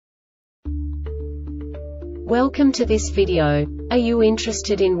Welcome to this video. Are you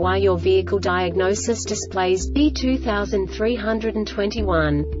interested in why your vehicle diagnosis displays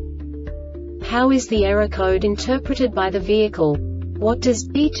B2321? How is the error code interpreted by the vehicle? What does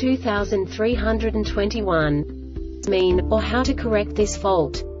B2321 mean, or how to correct this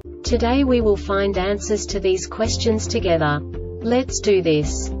fault? Today we will find answers to these questions together. Let's do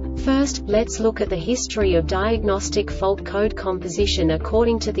this. First, let's look at the history of diagnostic fault code composition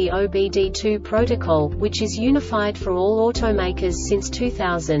according to the OBD2 protocol, which is unified for all automakers since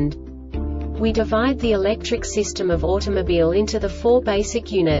 2000. We divide the electric system of automobile into the four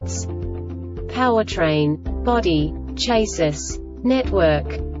basic units: powertrain, body, chassis,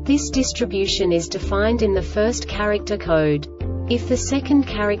 network. This distribution is defined in the first character code. If the second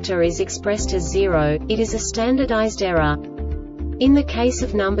character is expressed as 0, it is a standardized error. In the case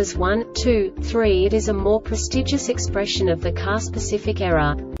of numbers 1, 2, 3, it is a more prestigious expression of the car-specific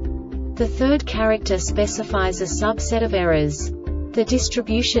error. The third character specifies a subset of errors. The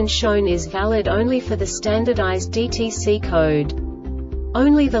distribution shown is valid only for the standardized DTC code.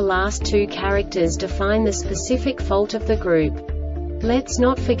 Only the last two characters define the specific fault of the group. Let's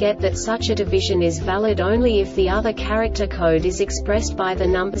not forget that such a division is valid only if the other character code is expressed by the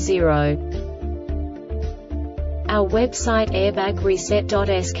number 0. Our website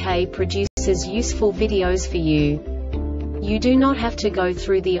airbagreset.sk produces useful videos for you. You do not have to go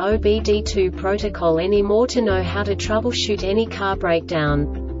through the OBD2 protocol anymore to know how to troubleshoot any car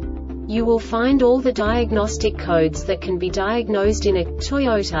breakdown. You will find all the diagnostic codes that can be diagnosed in a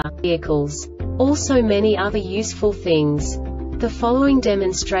Toyota vehicles. Also many other useful things. The following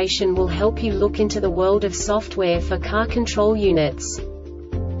demonstration will help you look into the world of software for car control units.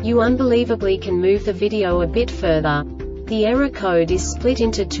 You unbelievably can move the video a bit further. The error code is split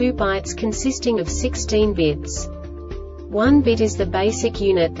into 2 bytes consisting of 16 bits. 1 bit is the basic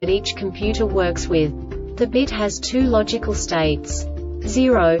unit that each computer works with. The bit has 2 logical states: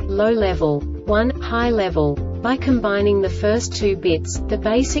 0, low level, 1, high level. By combining the first 2 bits, the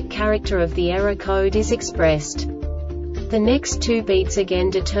basic character of the error code is expressed. The next 2 beats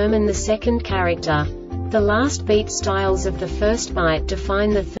again determine the second character. The last beat styles of the first byte define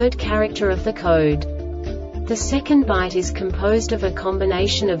the third character of the code. The second byte is composed of a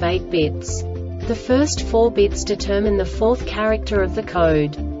combination of 8 bits. The first 4 bits determine the fourth character of the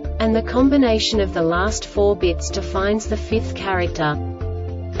code. And the combination of the last 4 bits defines the fifth character.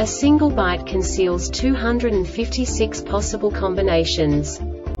 A single byte conceals 256 possible combinations.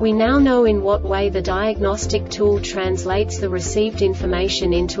 We now know in what way the diagnostic tool translates the received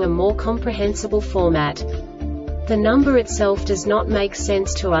information into a more comprehensible format. The number itself does not make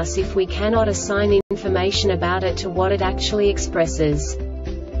sense to us if we cannot assign information about it to what it actually expresses.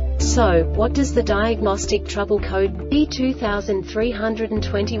 So, what does the diagnostic trouble code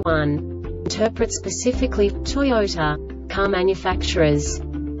B2321 interpret specifically for Toyota car manufacturers?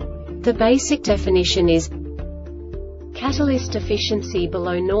 The basic definition is catalyst efficiency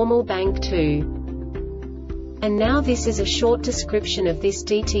below normal bank 2. And now this is a short description of this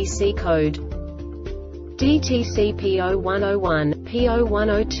DTC code. DTC P0101,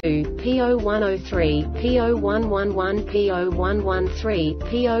 P0102, P0103, P0111, P0113,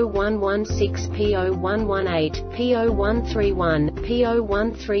 P0116, P0118, P0131,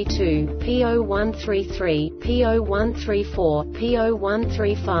 P0132, P0133, P0134,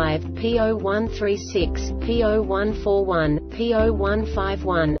 P0135, P0136, P0141,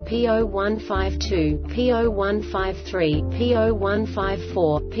 P0151, P0152, P0153, P0154,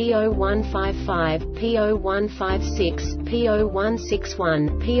 P0155, P0156, P0161,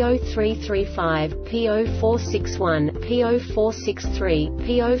 P0335, P0461, P0463,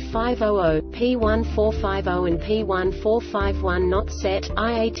 P0500, P1450 and P1451 not set,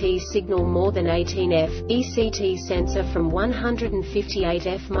 IAT signal more than 18F, ECT sensor from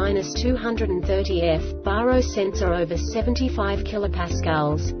 158F-230F, BARO sensor over 75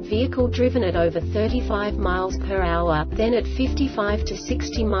 kilopascals, vehicle driven at over 35 miles per hour, then at 55 to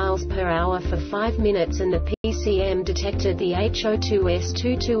 60 miles per hour for 5 minutes, and the PCM detected the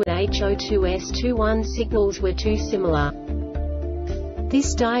HO2S-22 and HO2S-21 signals were too similar.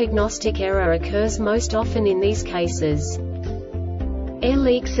 This diagnostic error occurs most often in these cases: air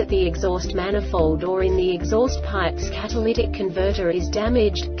leaks at the exhaust manifold or in the exhaust pipes, catalytic converter is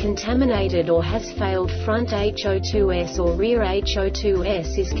damaged, contaminated or has failed, front HO2S or rear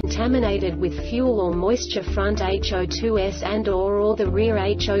HO2S is contaminated with fuel or moisture, front HO2S and/or the rear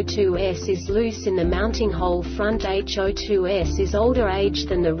HO2S is loose in the mounting hole, front HO2S is older age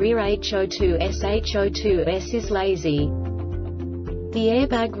than the rear HO2S, HO2S is lazy. The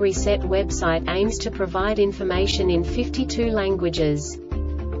Airbag Reset website aims to provide information in 52 languages.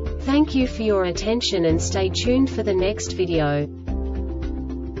 Thank you for your attention and stay tuned for the next video.